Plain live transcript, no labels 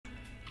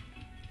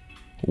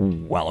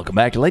Welcome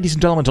back, ladies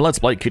and gentlemen, to Let's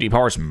Play Kitty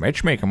Powers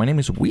Matchmaker. My name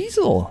is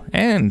Weasel,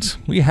 and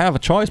we have a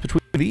choice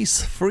between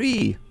these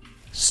three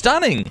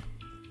stunning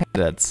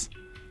candidates.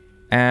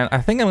 And I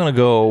think I'm gonna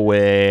go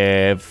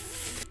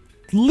with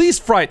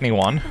least frightening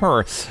one,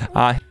 her.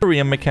 Hillary,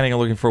 a mechanic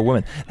looking for a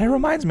woman. That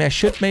reminds me, I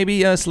should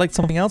maybe select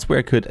something else where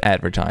I could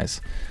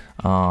advertise.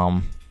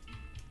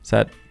 Is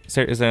there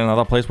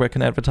another place where I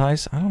can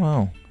advertise? I don't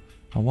know.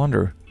 I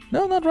wonder.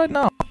 No, not right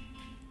now.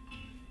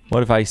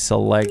 What if I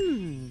select...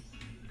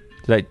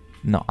 Did I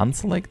not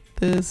unselect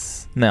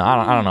this? No,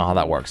 I don't know how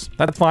that works.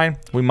 That's fine.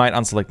 We might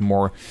unselect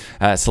more,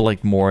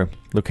 select more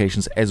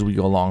locations as we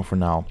go along for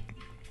now.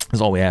 That's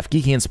all we have.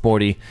 Geeky and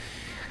sporty.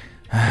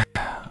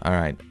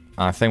 Alright,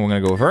 I think we're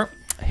gonna go with her.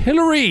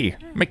 Hillary!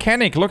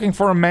 Mechanic looking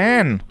for a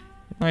man.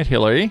 Alright,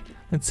 Hillary.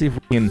 Let's see if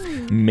we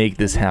can make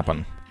this happen.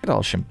 Look at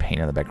all champagne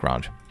in the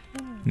background.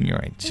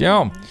 Alright,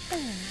 so.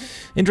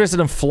 Interested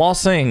in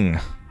flossing.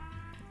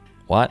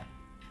 What?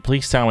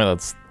 Please tell me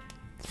that's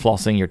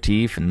flossing your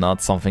teeth and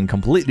not something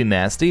completely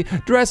nasty.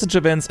 Dressage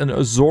events and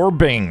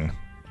absorbing.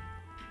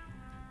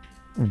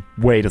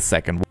 Wait a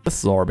second, what's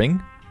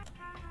absorbing?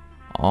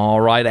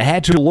 Alright, I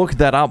had to look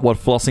that up, what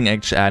flossing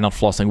actually, not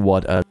flossing,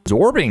 what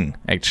absorbing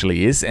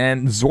actually is.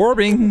 And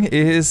absorbing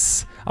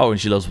is... Oh,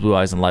 and she loves blue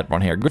eyes and light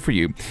brown hair. Good for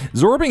you.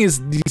 Absorbing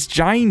is these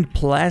giant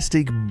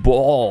plastic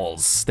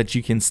balls that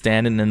you can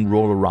stand in and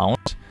roll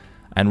around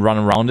and run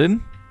around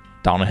in.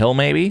 Down a hill,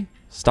 maybe?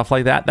 Stuff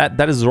like that.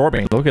 That is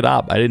absorbing. Look it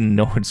up. I didn't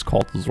know it's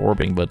called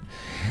absorbing, but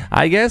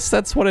I guess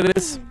that's what it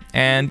is.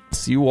 And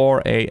you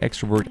are a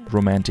extrovert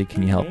romantic.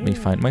 Can you help me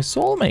find my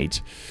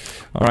soulmate?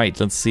 All right,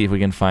 let's see if we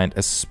can find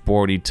a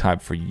sporty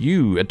type for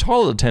you. A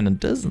toilet attendant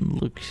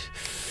doesn't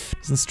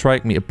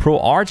strike me. A pro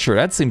archer,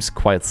 that seems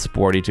quite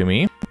sporty to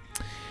me.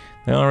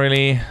 They don't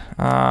really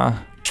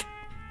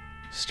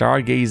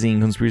stargazing,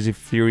 conspiracy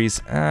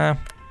theories.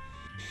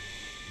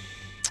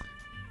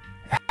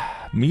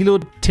 Milo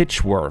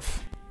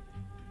Titchworth.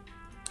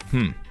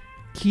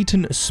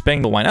 Keaton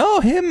Spanglewine. Oh,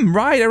 him!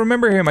 Right, I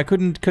remember him. I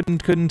couldn't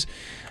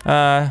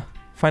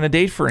find a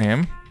date for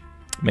him.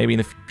 Maybe in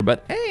the future,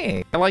 but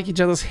hey, I like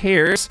each other's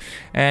hairs,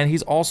 and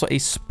he's also a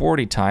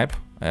sporty type.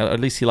 At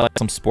least he likes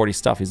some sporty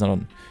stuff. He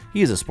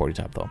is a sporty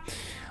type though.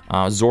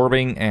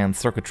 Absorbing and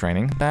circuit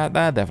training. That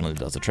definitely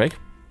does the trick.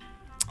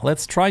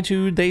 Let's try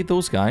to date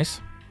those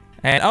guys.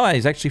 And oh,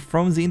 he's actually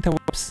from the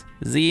interwebs.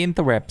 The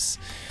interwebs.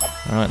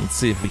 All right, let's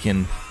see if we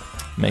can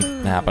make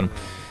it happen.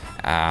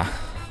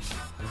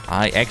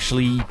 I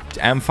actually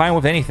am fine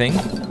with anything.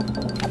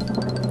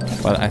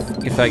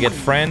 But if I get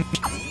friend...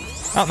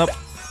 Oh, nope.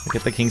 I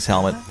get the King's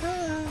Helmet.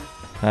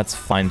 That's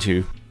fine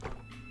too.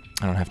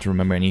 I don't have to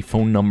remember any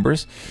phone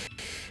numbers.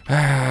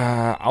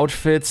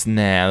 Outfits?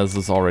 Nah, this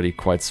is already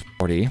quite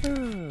sporty.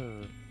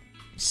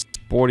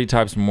 Sporty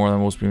types more than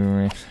most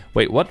people.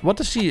 Wait, what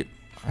does she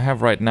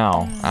have right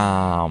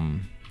now?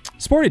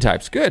 Sporty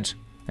types, good.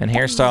 And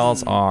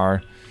hairstyles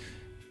are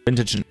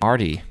vintage and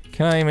arty.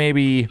 Can I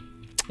maybe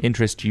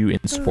interest you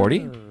in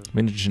sporty?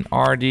 Vintage and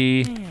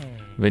arty,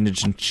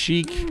 vintage and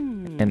chic,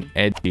 and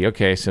edgy.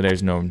 Okay, so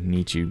there's no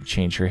need to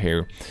change her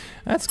hair.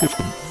 That's good.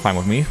 Fine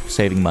with me.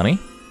 Saving money.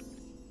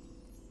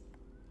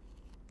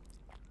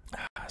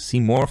 See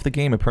more of the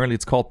game. Apparently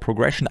it's called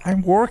progression.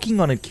 I'm working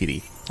on it,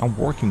 kitty. I'm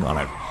working on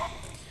it.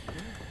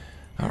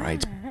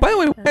 Alright. By the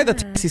way, why the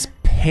text is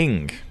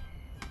pink?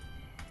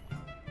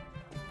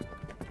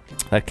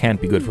 That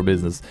can't be good for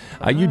business.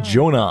 Are you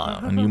Jonah?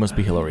 And you must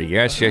be Hillary.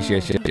 Yes.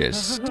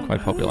 It's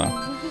quite popular.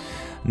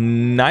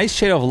 Nice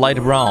shade of light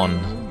brown.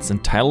 It's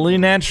entirely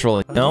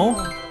natural, you know?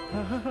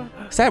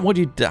 Is that what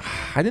you...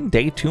 I didn't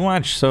date too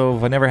much, so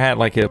I never had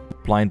like a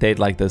blind date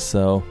like this,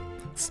 so...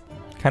 It's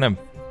kind of...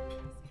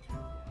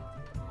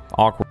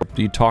 awkward.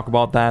 Do you talk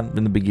about that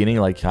in the beginning?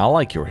 Like, I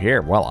like your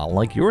hair. Well, I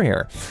like your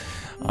hair.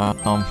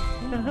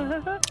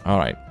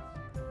 Alright.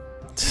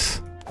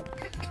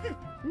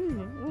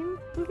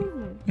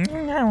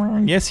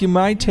 Yes, you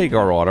might take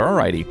our order.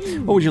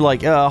 Alrighty. What would you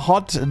like? A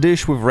hot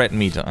dish with red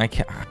meat. I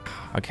can't...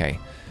 Okay.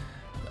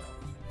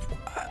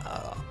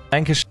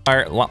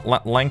 Lancashire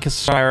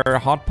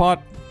hot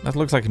pot? That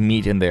looks like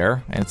meat in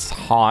there. And it's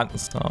hot,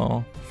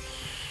 so...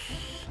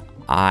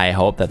 I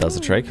hope that does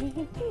the trick.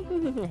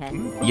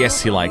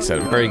 Yes, he likes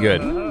it. Very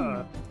good.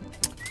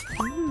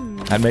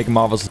 I'd make a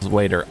marvelous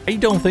waiter. I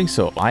don't think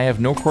so. I have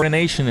no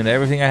coordination, and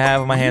everything I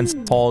have in my hands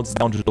falls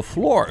down to the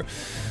floor.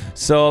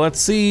 So let's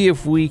see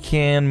if we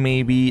can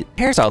maybe...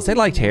 Hairstyles, they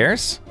liked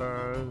hairs.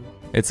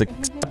 It's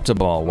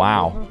acceptable,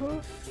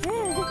 wow.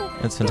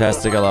 It's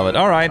fantastic, I love it.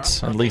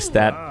 Alright, at least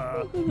that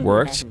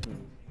worked.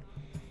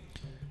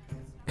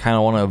 Kind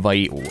of want to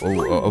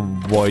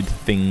avoid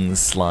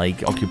things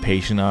like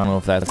occupation. I don't know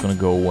if that's going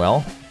to go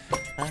well.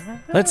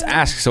 Let's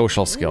ask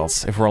social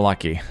skills, if we're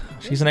lucky.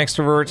 She's an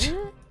extrovert.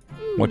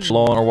 Watch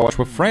alone or watch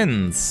with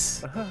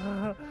friends.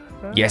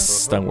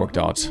 Yes, that worked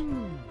out.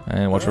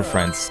 And watch with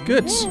friends.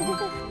 Good.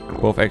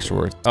 Both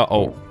extroverts.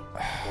 Uh-oh.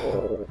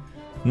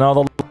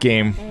 Another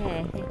game.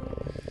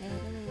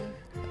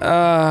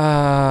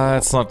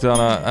 That's not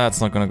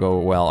gonna go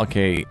well.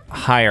 Okay,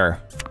 higher.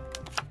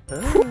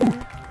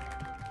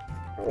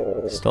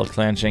 Still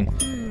clenching.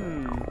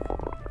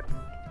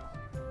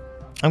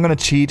 I'm gonna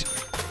cheat.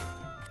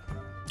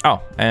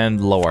 Oh,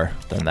 and lower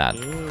than that.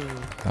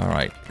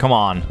 Alright, come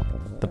on.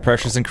 The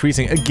pressure's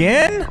increasing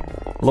again?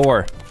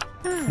 Lower.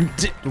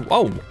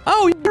 Oh,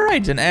 you're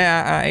right. An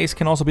ace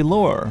can also be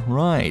lower.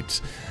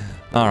 Right.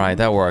 Alright,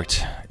 that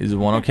worked. Is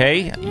one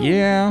okay?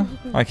 Yeah.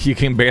 Like, you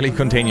can barely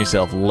contain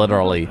yourself,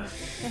 literally.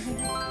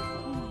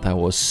 That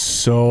was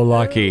so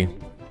lucky.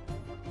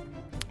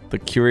 The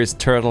curious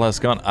turtle has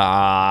gone.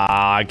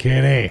 Ah,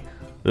 kitty.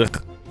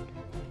 Ugh.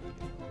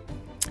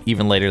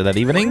 Even later that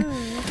evening.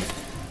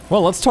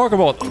 Well, let's talk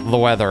about the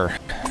weather.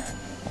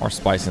 Or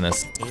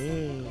spiciness.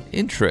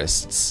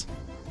 Interests.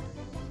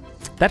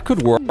 That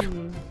could work.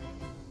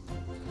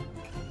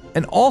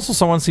 And also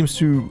someone seems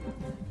to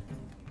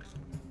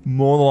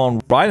mow the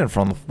lawn right in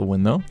front of the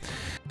window.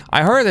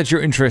 I heard that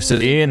you're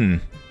interested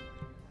in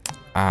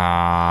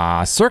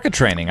circuit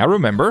training. I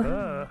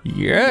remember.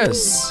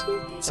 Yes.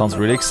 Sounds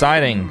really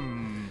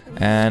exciting.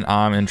 And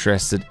I'm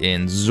interested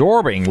in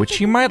zorbing, which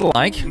you might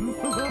like.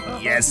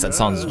 Yes, that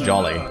sounds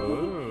jolly.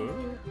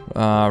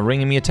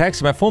 Ringing me a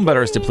taxi. My phone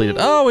battery is depleted.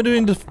 Oh, we're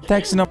doing the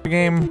taxi number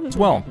game as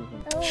well.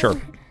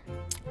 Sure.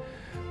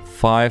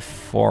 5,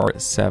 4,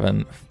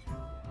 7,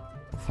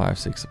 5,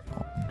 6.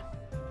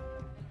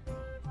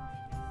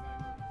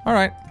 All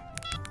right.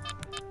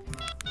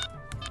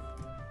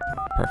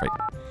 Perfect.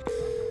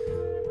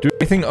 Do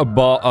anything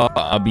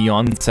above,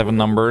 beyond 7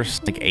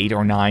 numbers, like 8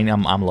 or 9.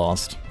 I'm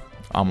lost.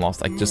 I'm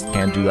lost. I just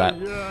can't do that.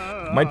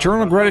 My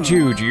journal of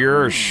gratitude.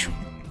 Yes.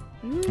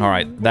 All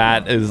right.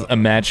 That is a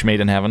match made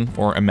in heaven,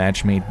 or a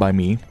match made by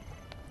me.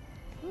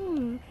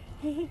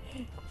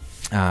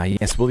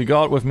 Yes. Will you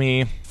go out with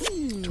me?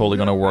 Totally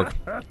gonna work.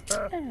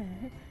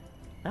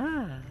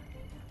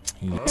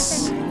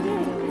 Yes.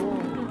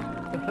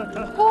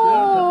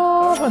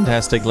 Oh,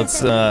 fantastic.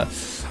 Let's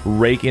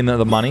rake in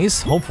the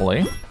monies,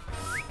 hopefully.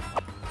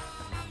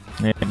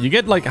 Yeah, you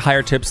get like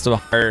higher tips to the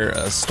higher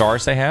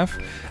stars they have.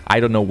 I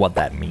don't know what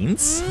that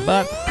means,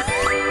 but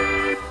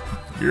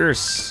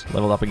yes,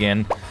 leveled up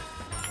again.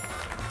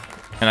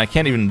 And I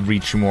can't even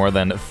reach more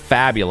than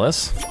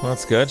fabulous. Well,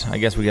 that's good. I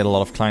guess we get a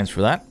lot of clients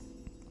for that.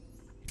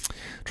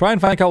 Try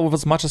and find a couple with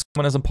as much as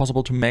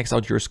possible to max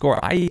out your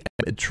score. I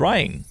am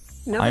trying.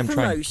 Another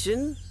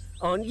promotion?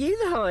 Aren't you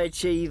the high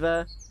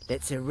achiever?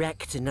 Let's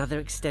erect another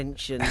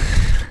extension.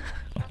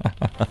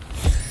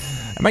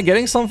 Am I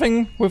getting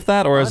something with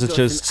that, or is it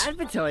just some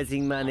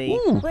advertising money?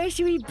 Ooh. Where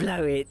should we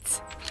blow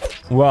it?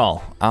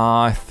 Well,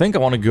 I think I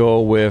want to go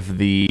with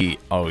the...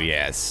 Oh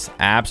yes,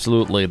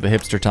 absolutely, the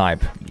hipster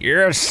type.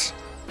 Yes!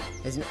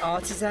 There's an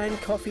artisan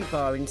coffee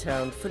bar in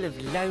town full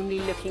of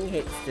lonely-looking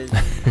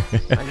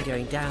hipsters. I'm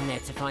going down there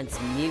to find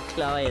some new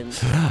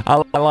clients.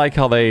 I like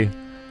how they...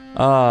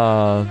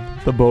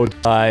 the bow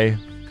tie,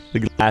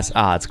 the glass...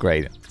 it's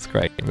great. It's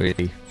great,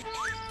 really.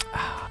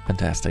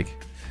 Fantastic.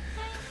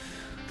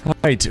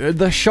 Alright,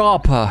 the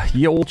shop.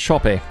 Ye old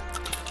shoppy.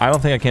 I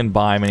don't think I can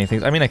buy many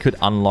things. I mean, I could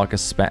unlock a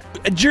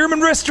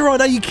German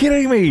restaurant! Are you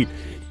kidding me?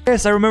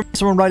 Yes, I remember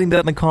someone writing that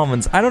in the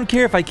comments. I don't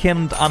care if I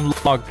can't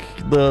unlock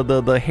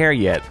the hair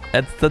yet.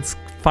 That's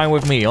fine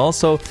with me.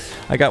 Also,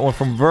 I got one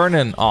from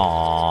Vernon.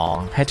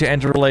 Aww, had to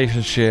end a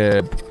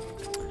relationship.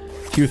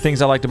 Few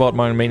things I liked about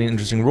my remaining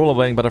interesting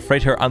rollerblading, but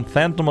afraid her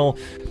unfathomable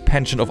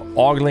penchant of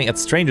ogling at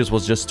strangers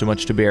was just too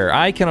much to bear.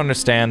 I can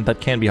understand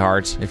that can be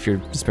hard,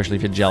 especially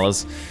if you're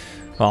jealous.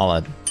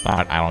 Well,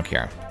 I don't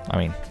care. I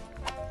mean,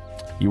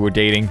 you were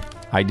dating.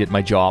 I did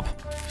my job.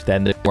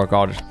 Then didn't work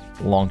out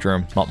long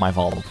term. Not my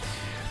fault.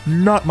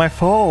 Not my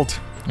fault.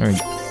 All right.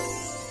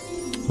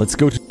 Let's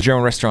go to the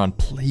German restaurant,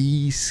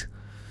 please.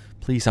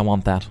 Please, I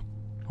want that.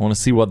 I want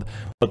to see what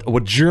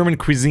German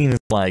cuisine is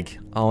like.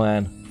 Oh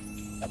man,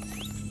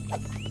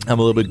 I'm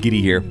a little bit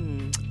giddy here.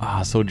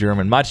 So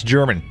German, much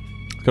German.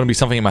 It's gonna be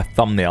something in my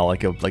thumbnail,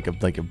 like a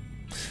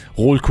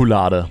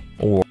Rollkulade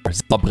or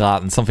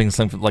Sauerbraten, something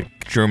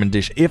like German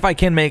dish. If I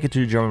can make it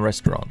to a German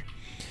restaurant.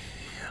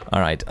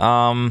 All right.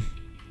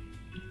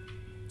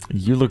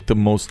 You look the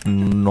most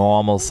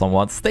normal,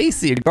 somewhat.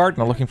 Stacy, a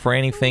gardener, looking for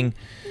anything.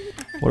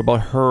 What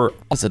about her?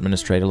 Office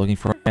administrator, looking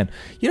for a man.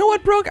 You know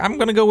what, Brooke? I'm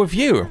gonna go with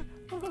you.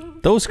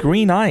 Those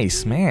green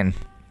eyes, man.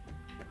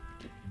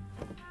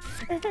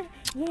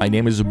 My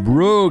name is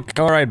Brooke.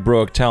 Alright,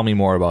 Brooke, tell me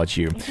more about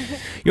you.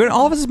 You're an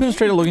office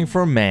administrator looking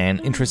for a man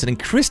interested in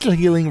crystal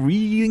healing,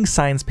 reading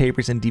science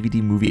papers, and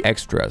DVD movie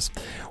extras.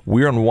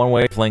 We're on one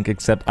wavelength,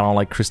 except I don't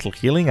like crystal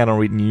healing, I don't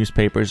read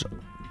newspapers,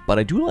 but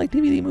I do like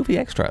DVD movie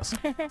extras.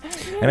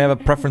 And I have a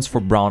preference for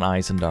brown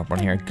eyes and dark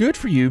brown hair. Good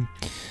for you.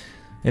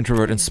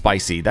 Introvert and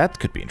spicy. That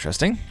could be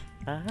interesting.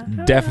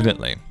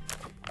 Definitely.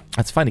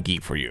 Let's find a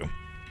geek for you.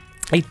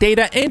 A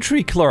data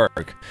entry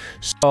clerk.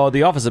 So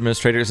the office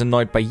administrator is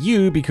annoyed by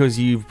you because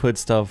you've put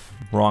stuff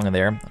wrong in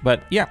there.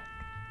 But yeah.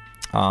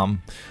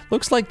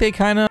 Looks like they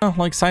kind of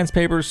like science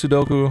papers,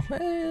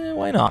 Sudoku.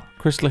 Why not?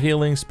 Crystal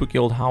healing, spooky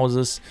old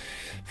houses.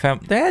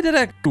 They did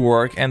actually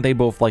work, and they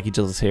both like each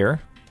other's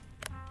hair.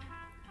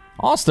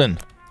 Austin,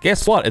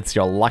 guess what? It's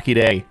your lucky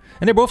day.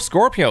 And they're both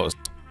Scorpios.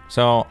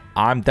 So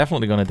I'm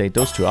definitely gonna date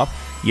those two up.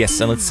 Yes,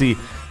 and let's see.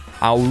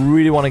 I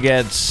really want to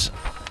get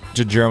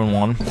the German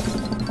one.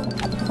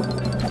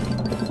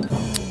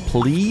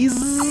 Please?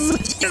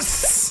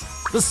 Yes!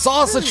 The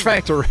sausage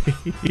factory!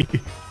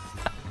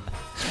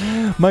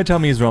 My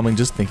tummy is rumbling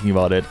just thinking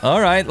about it.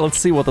 Alright, let's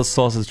see what the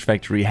sausage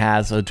factory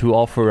has to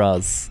offer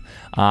us.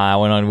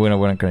 We're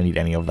not gonna need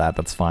any of that,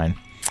 that's fine.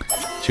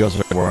 She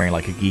also wearing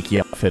like a geeky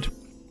outfit.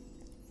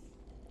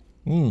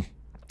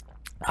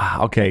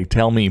 Okay,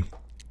 tell me.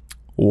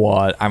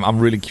 What? I'm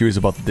really curious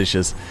about the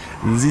dishes.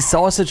 The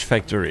sausage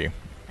factory.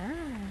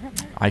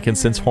 I can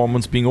sense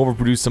hormones being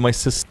overproduced in my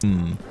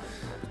system.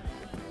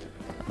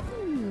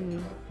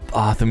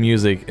 Ah, the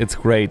music. It's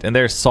great. And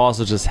there's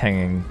sausages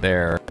hanging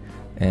there.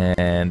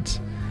 And...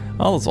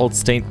 oh, it's old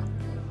stained...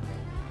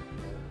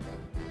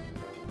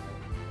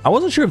 I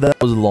wasn't sure if that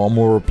was a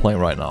lawnmower playing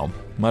right now.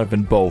 Might have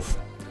been both.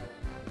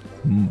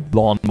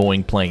 Lawn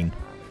mowing playing.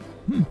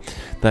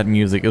 That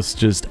music is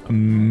just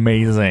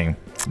amazing.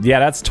 Yeah,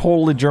 that's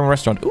totally German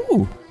restaurant.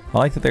 Ooh, I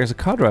like that there's a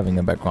car driving in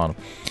the background.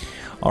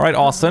 Alright,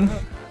 Austin.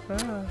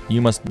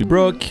 You must be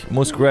Brooke.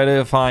 Most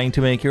gratifying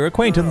to make your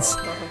acquaintance.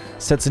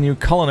 Sets a new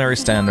culinary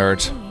standard.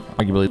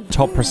 Arguably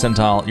top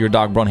percentile. Your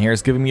dark brown hair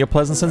is giving me a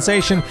pleasant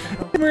sensation.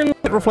 It merely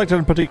reflected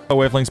in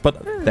particular wavelengths,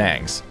 but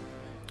thanks.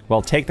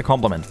 Well, take the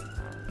compliment.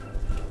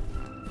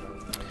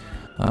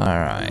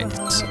 Alright.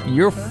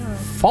 Your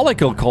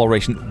follicle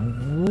coloration.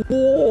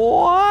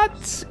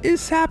 What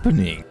is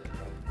happening?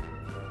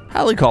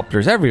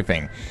 Helicopters,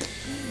 everything.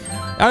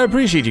 I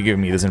appreciate you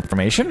giving me this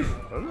information.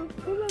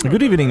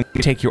 Good evening.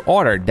 Take your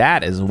order.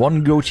 That is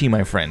one goatee,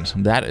 my friend.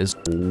 That is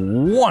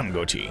one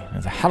goatee.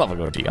 That's a hell of a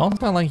goatee.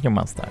 Also, I like your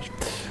mustache.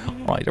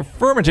 Alright,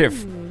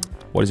 affirmative.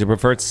 What is your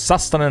preferred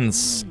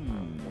sustenance?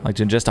 I like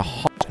to ingest a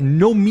hot,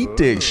 no meat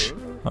dish.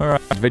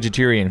 Alright,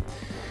 vegetarian.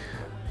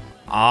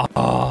 Ah,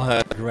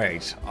 that's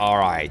great.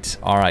 Alright,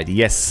 alright,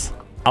 yes.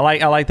 I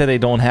like that they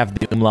don't have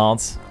the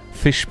umlauts.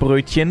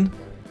 Fischbrötchen.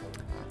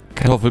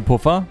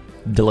 Kartoffelpuffer.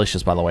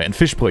 Delicious, by the way. And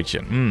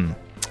Fischbrötchen.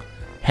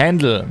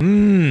 Händel.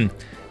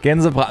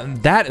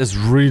 Gänsebraten. That is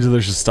really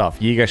delicious stuff.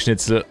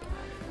 Jägerschnitzel.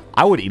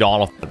 I would eat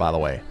all of it, by the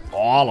way.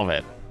 All of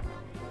it.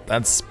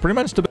 That's pretty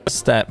much the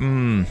best that...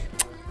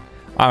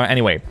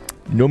 anyway.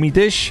 Nomi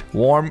dish.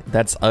 Warm.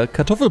 That's a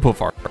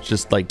Kartoffelpuffer.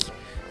 Just like...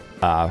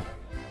 I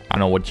don't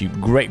know what you...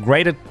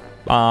 grated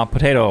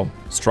potato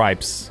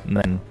stripes. And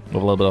then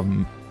with a little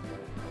bit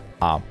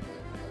of...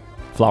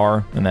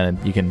 flour. And then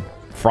you can...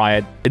 fry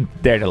it.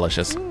 They're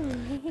delicious.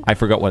 I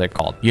forgot what they're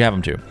called. You have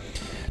them too.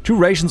 2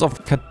 rations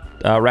of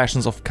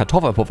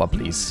Kartoffelpuffer,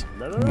 please.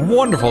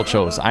 Wonderful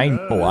choice. I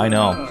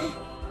know.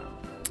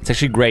 It's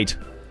actually great.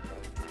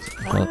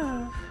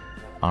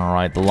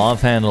 Alright, the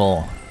love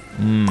handle.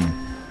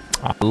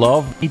 I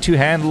love me to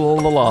handle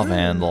the love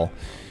handle.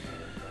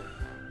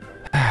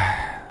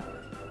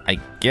 I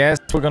guess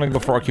we're gonna go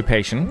for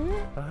occupation.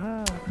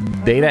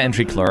 Data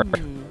entry clerk.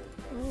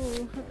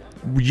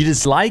 You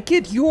dislike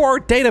it? You are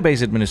a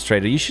database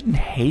administrator. You shouldn't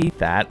hate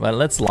that. Well,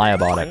 let's lie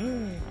about it.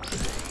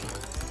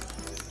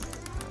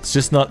 It's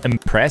just not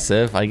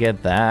impressive. I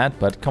get that.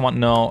 But come on.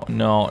 No.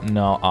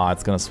 Ah,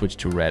 it's gonna switch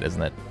to red,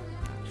 isn't it?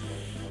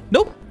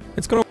 Nope.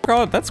 It's gonna work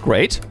out. That's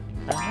great.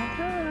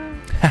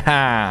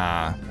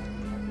 Haha.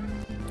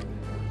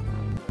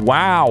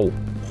 Wow.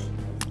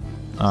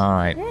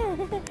 Alright.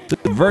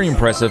 Very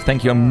impressive.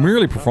 Thank you. I'm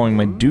merely performing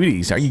my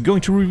duties. Are you going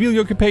to reveal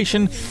your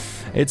occupation?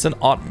 It's an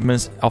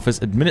office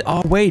admin.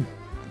 Oh wait,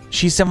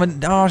 she's not a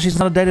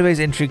database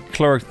entry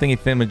clerk thingy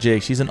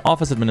thingamajig. She's an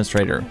office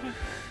administrator.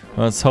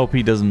 Let's hope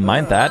he doesn't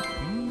mind that.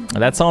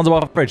 That sounds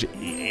above average.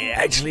 It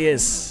actually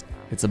is.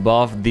 It's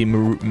above the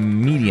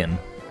median.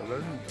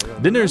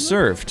 Dinner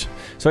served.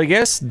 So I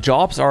guess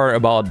jobs are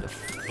about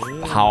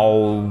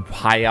how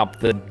high up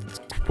the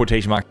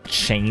quotation mark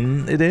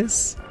chain it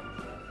is.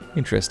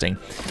 Interesting.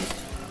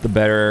 The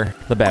better,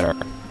 the better.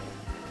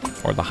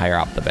 Or the higher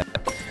up, the better.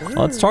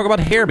 Let's talk about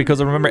hair,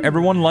 because I remember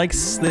everyone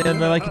likes they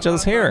like each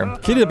other's hair.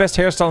 Clearly the best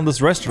hairstyle in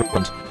this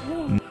restaurant.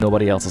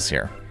 Nobody else's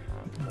hair.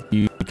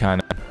 You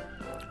kind of...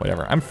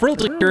 whatever. I'm thrilled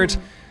to hear it.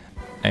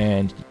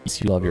 And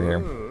yes, you love your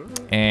hair.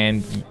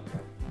 And...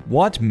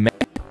 what?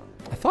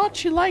 I thought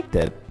she liked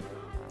it.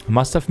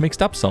 Must have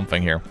mixed up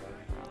something here.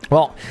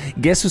 Well,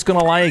 guess who's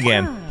gonna lie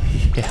again?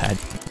 Yeah,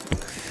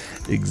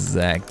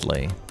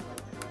 exactly.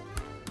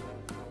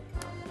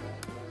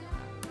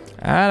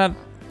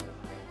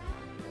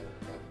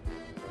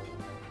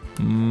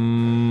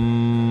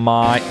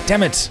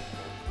 Damn it!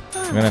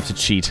 I'm gonna have to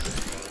cheat.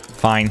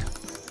 Fine.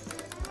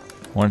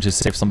 Wanted to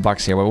save some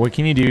bucks here, but what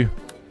can you do?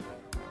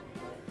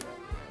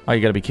 Oh,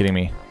 you gotta be kidding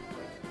me.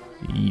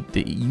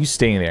 You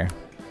staying there.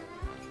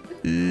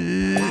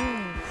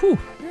 Whew.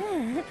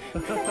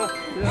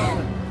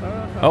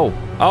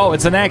 Oh,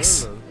 it's an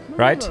X,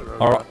 right?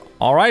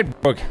 All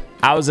right, Brooke.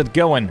 How's it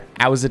going?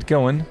 How's it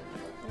going?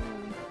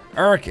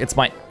 Urk, it's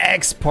my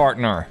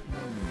ex-partner.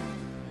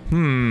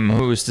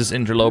 Who is this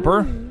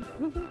interloper?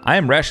 I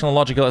am rational,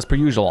 logical as per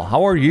usual.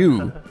 How are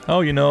you?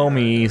 Oh, you know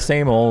me.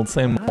 Same old,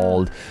 same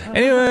old.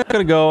 Anyway, I'm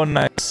gonna go.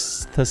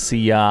 Nice to see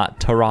ya.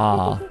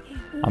 Ta-ra.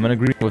 I'm in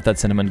agreement with that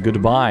sentiment.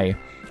 Goodbye.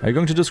 Are you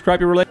going to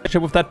describe your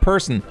relationship with that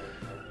person?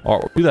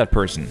 Or to that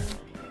person?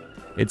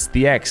 It's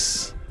the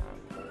ex.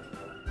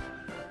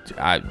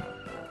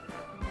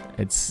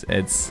 It's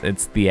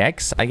the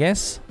ex, I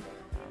guess?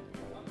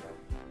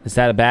 Is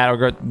that a bad or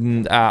good?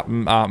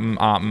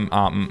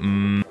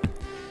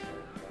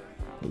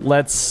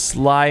 Let's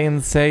lie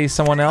and say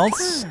someone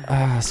else.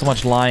 So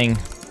much lying.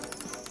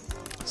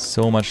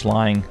 So much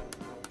lying.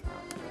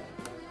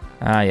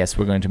 Yes,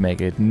 we're going to make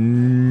it.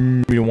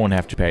 We won't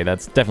have to pay.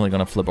 That's definitely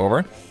going to flip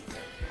over.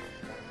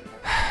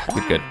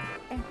 Good.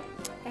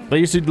 They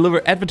used to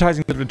deliver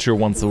advertising literature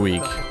once a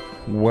week.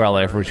 Well,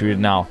 I've retreated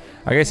now.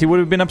 I guess he would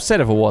have been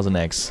upset if it was an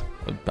ex.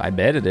 I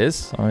bet it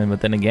is. I mean,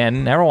 but then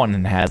again,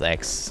 everyone has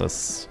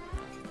exes.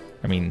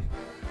 I mean,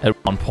 at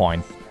one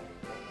point.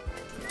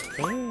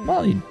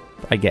 Well,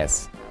 I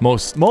guess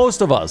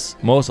most of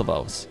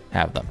us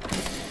have them,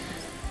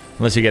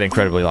 unless you get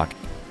incredibly lucky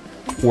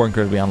or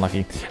incredibly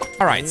unlucky.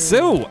 All right,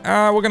 so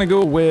we're gonna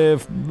go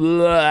with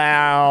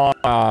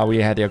we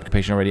had the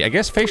occupation already. I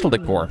guess facial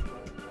decor.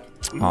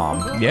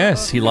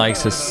 Yes, he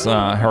likes his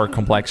hair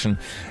complexion,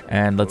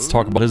 and let's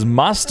talk about his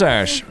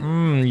mustache.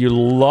 You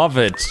love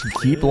it.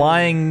 Keep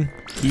lying.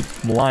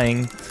 Keep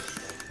lying.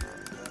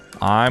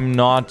 I'm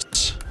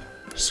not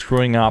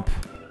screwing up.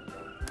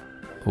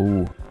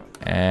 Ooh.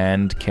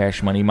 And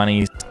cash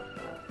money.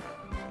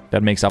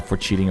 That makes up for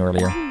cheating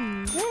earlier.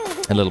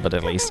 A little bit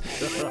at least.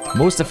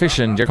 Most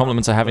efficient. Your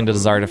compliments are having the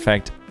desired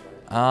effect.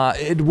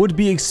 It would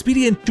be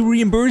expedient to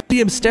reimburse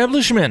the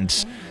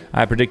establishment.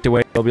 I predict the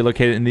way they'll be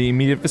located in the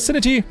immediate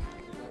vicinity.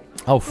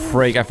 Oh,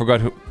 freak. I forgot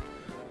who.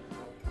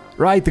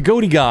 Right, the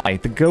goatee guy.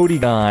 The goatee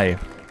guy.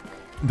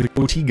 The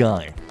goatee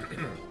guy.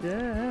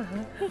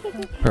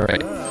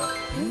 Perfect.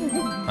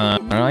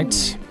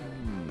 Alright.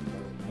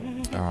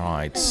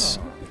 Alright.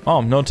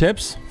 Oh, no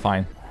tips?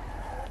 Fine.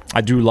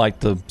 I do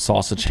like the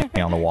sausage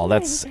hanging on the wall.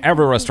 That's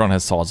every restaurant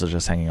has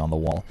sausages hanging on the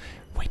wall.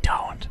 We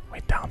don't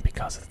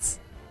because it's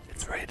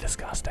very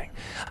disgusting.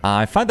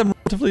 I find them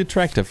relatively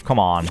attractive. Come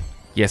on.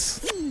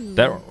 Yes.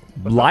 Their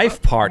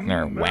life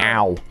partner.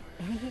 Wow.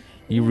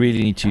 You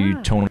really need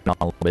to tone it down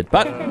a little bit.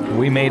 But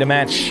we made a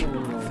match.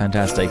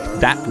 Fantastic.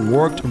 That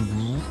worked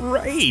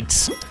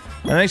great.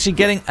 I'm actually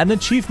getting an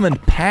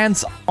achievement.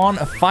 Pants on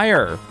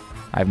fire.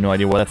 I have no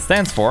idea what that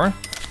stands for.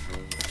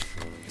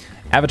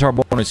 Avatar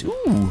bonus.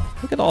 Ooh,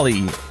 look at all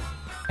the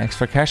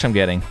extra cash I'm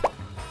getting.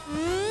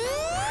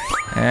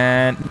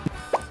 And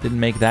didn't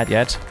make that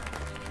yet.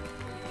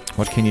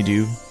 What can you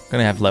do?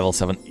 Gonna have level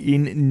 7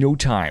 in no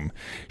time.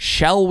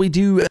 Shall we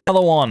do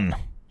another one?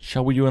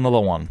 Shall we do another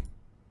one?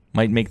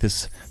 Might make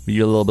this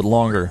video a little bit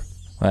longer,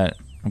 but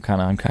I'm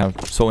kind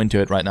of so into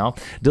it right now.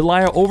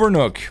 Delia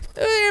Overnook,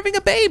 having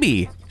a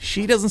baby.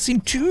 She doesn't seem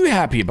too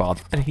happy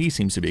about that. He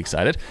seems to be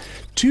excited.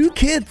 2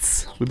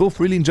 kids. We both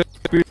really enjoy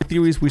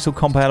theories. We're so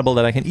compatible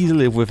that I can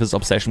easily live with his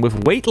obsession with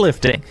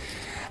weightlifting.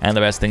 And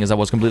the best thing is I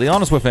was completely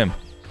honest with him.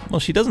 Well,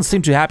 she doesn't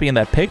seem too happy in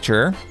that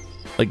picture.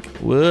 Like,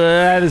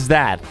 what is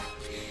that?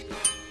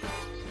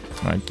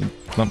 Alright,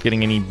 not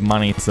getting any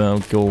money, so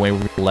go away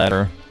with the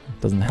letter.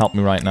 Doesn't help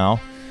me right now.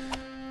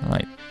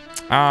 Alright.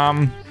 Yeah,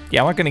 I'm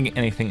not getting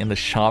anything in the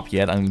shop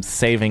yet. I'm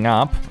saving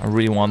up. I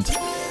really want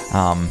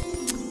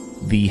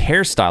the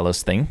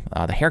hairstylist thing,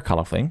 the hair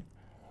color thing.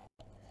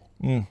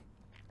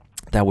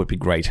 That would be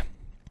great.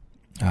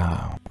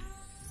 Alright,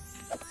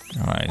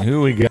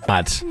 who we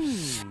got?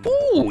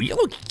 Ooh, you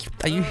look.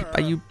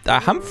 Are you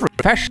Humphrey,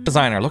 fashion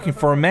designer, looking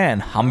for a man?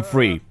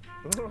 Humphrey.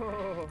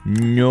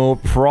 No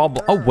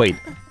problem. Oh wait,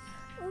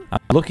 I'm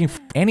looking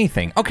for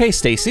anything. Okay,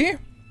 Stacy.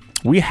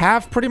 We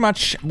have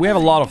a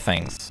lot of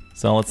things.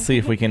 So let's see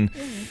if we can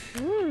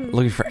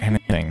looking for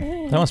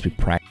anything. That must be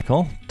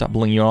practical.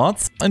 Doubling your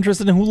odds.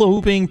 Interested in hula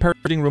hooping,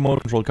 parroting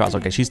remote control cars.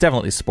 Okay, she's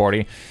definitely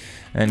sporty,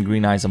 and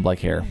green eyes and black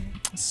hair.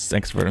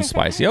 Extroverted and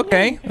spicy.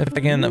 Okay, if I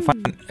can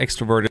find an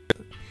extroverted,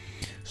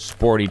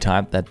 sporty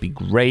type, that'd be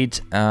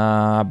great.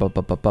 Nope.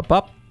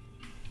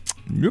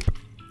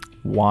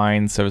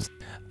 Wine service.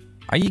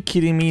 Are you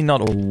kidding me?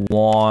 Not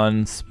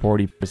one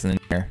sporty person in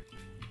here.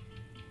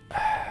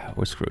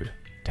 We're screwed.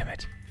 Damn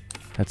it.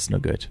 That's no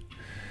good.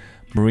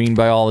 Marine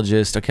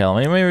biologist. Okay,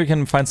 maybe we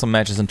can find some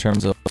matches in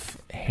terms of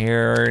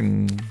hair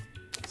and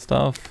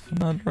stuff.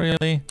 Not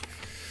really.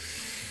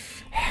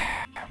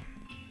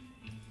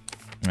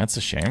 That's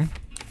a shame.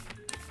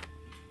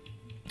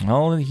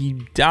 Well,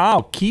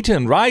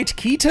 Keaton, right?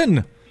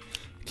 Keaton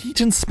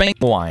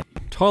Spankwine.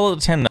 Toilet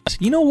attendant.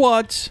 You know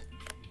what?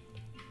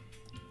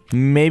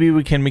 Maybe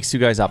we can mix you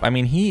guys up. I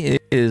mean, he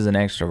is an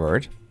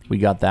extrovert. We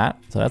got that,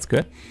 so that's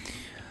good.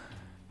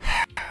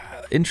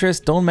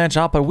 Interests don't match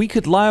up, but we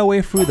could lie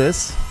away through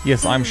this.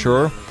 Yes, I'm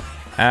sure.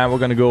 And we're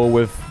gonna go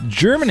with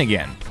German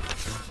again.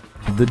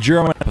 The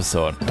German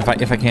episode.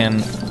 If I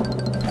can.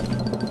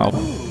 Oh,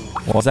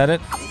 was that it?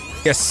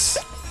 Yes.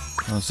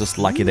 I was just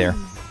lucky there.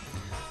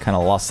 Kind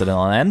of lost it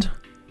on end.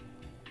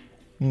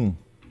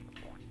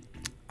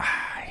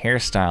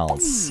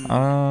 Hairstyles.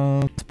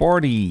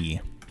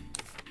 Sporty.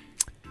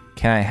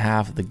 Can I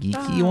have the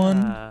geeky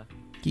one?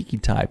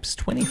 Geeky types.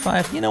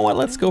 25. You know what?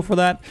 Let's go for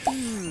that.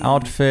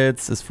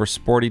 Outfits is for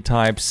sporty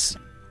types.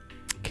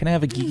 Can I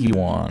have a geeky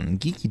one?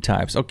 Geeky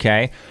types,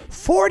 okay.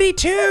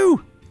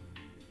 42!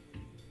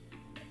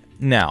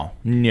 No.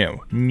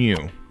 No,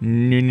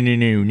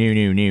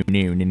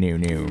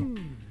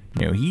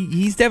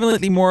 he's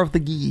definitely more of the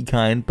geeky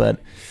kind, but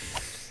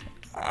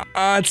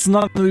it's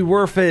not gonna be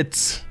worth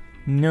it.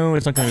 No,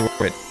 it's not gonna be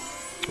worth it.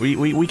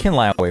 We can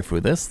lie our way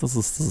through this. This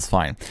is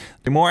fine.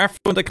 The more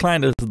affluent the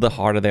client is, the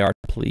harder they are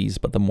to please,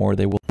 but the more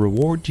they will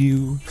reward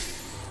you.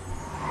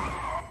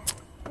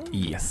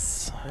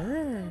 Yes.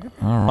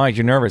 Alright,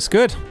 you're nervous.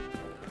 Good.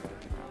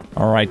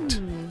 Alright.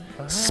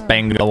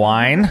 Spangle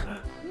wine.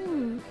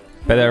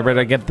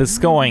 Better get this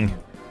going.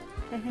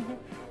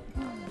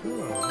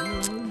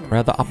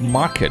 Rather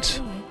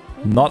upmarket.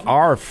 Not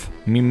ARF.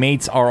 Me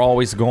mates are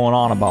always going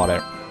on about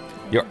it.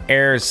 Your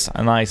hair's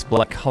a nice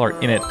black color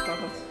in it.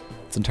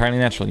 It's entirely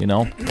natural, you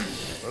know.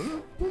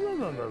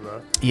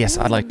 Yes,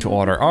 I'd like to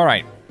order.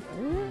 Alright.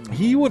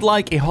 He would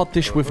like a hot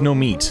dish with no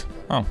meat.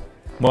 Oh.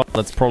 Well,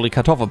 that's probably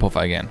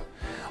Kartoffelpuffer again.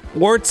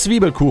 Or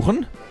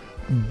Zwiebelkuchen.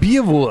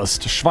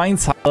 Bierwurst.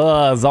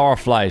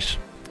 Sauerfleisch.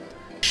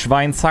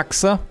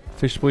 Schweinshaxe.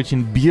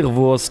 Fischbrötchen,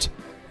 Bierwurst,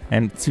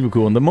 and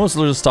Zwiebelkuchen. The most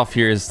delicious stuff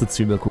here is the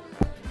Zwiebelkuchen.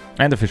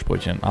 And the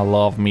Fischbrötchen. I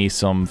love me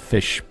some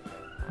fish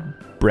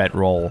bread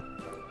roll.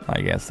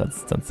 I guess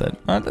that's it.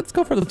 Let's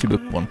go for the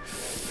Zwiebelkuchen.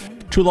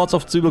 2 lots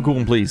of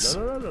Zwiebelkuchen, please.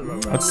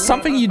 It's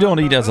something you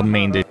don't eat as a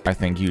main dish, I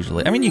think,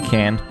 usually. I mean, you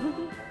can.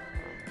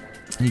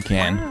 You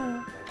can.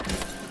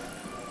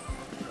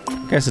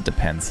 I guess it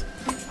depends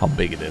how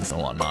big it is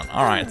and whatnot.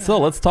 Alright, so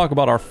let's talk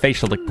about our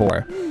facial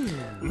decor.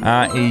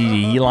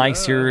 He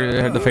likes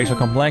the facial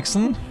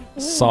complexion.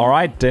 It's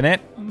alright, didn't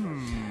it?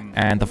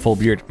 And the full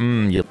beard.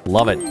 You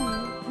love it.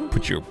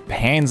 Put your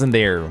hands in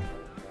there.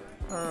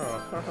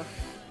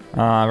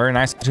 Very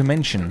nice to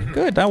mention.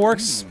 Good, that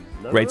works.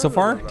 Great so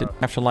far. Didn't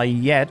have to lie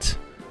yet.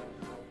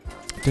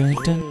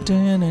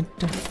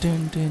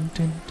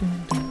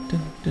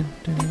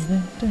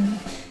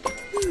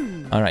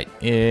 Alright,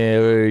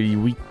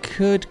 we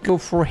could go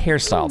for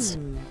hairstyles.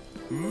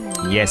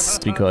 Yes,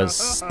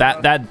 because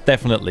that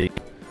definitely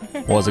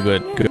was a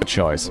good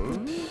choice.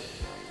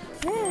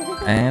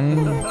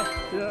 And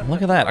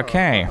look at that,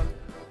 okay.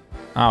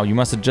 Oh, you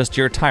must adjust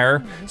your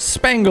attire.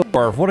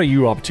 Spangleworth, what are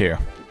you up to?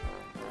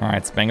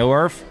 Alright,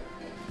 Spangleworth.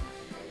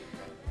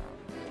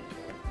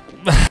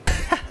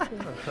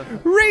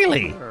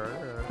 Really?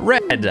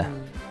 Red.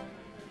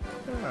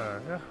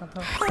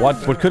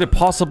 What could it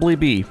possibly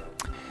be?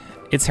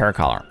 It's hair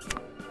color.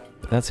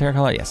 That's hair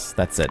color? Yes,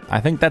 that's it. I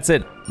think that's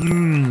it.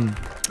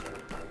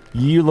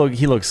 He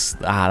looks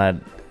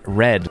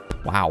red.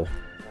 Wow.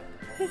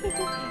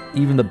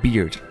 Even the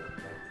beard.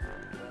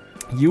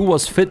 You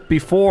was fit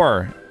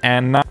before,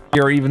 and now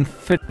you're even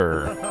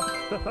fitter.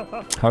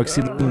 How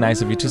exceedingly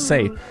nice of you to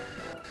say.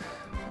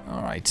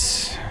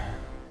 Alright.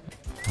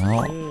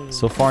 Well,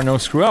 so far no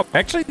screw up.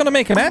 Actually gonna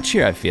make a match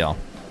here, I feel.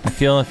 I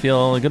feel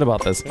good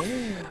about this.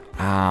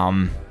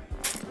 I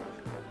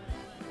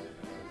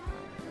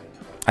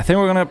think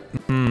we're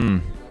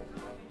gonna...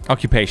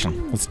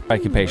 Occupation. Let's try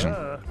occupation.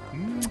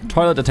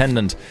 Toilet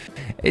attendant.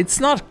 It's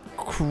not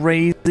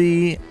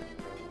crazy.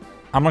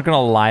 I'm not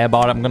gonna lie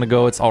about it. I'm gonna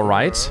go, it's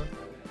alright.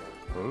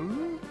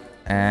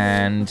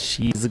 And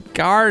she's a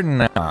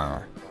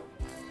gardener.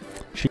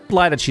 She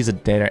lied that she's a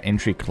data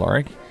entry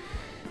clerk.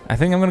 I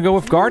think I'm gonna go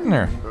with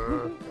gardener.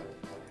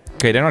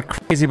 Okay, they're not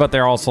crazy, but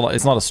they're also...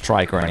 It's not a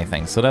strike or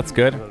anything, so that's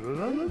good.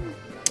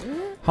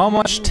 How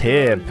much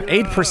tip?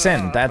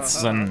 8%.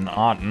 That's an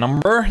odd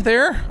number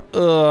there.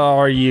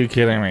 Are you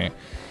kidding me?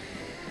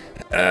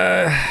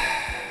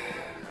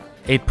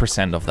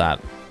 8% of that.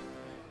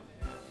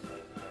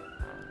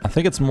 I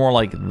think it's more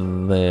like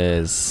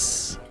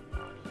this.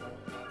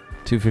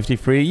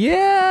 253.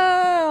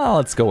 Yeah,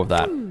 let's go with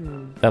that.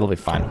 That'll be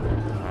fine.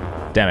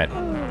 Damn it.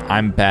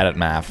 I'm bad at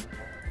math.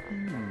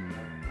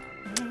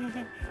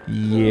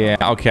 Yeah,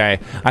 okay.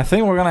 I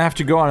think we're gonna have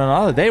to go on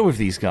another day with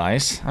these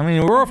guys. I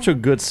mean, we're off to a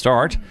good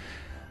start.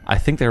 I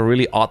think they're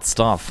really odd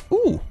stuff.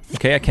 Ooh,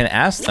 okay, I can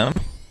ask them.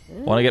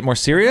 Wanna get more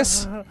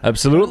serious?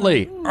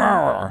 Absolutely.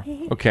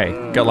 Arrgh. Okay,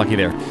 got lucky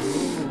there.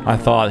 I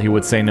thought he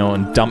would say no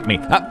and dump me.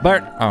 Ah,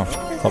 bird! Oh,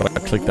 thought I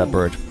clicked that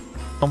bird.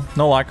 Oh,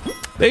 no luck.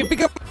 They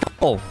become a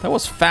couple. That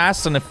was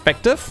fast and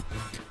effective.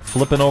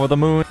 Flipping over the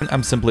moon.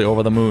 I'm simply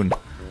over the moon.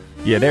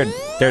 Yeah, they're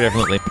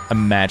definitely a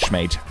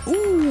matchmate.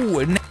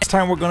 Ooh, next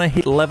time we're gonna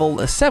hit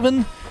level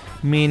 7,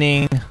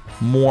 meaning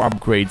more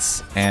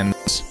upgrades, and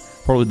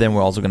probably then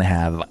we're also gonna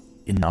have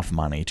enough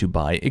money to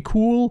buy a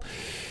cool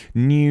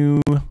new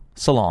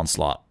salon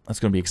slot. That's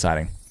gonna be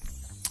exciting.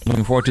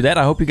 Looking forward to that.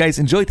 I hope you guys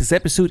enjoyed this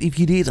episode. If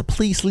you did,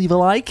 please leave a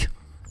like.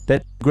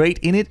 That's great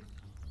in it.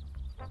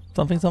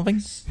 Something,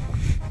 something.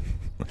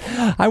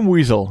 I'm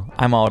Weasel.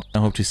 I'm out. I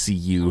hope to see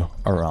you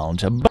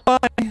around.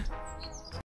 Bye.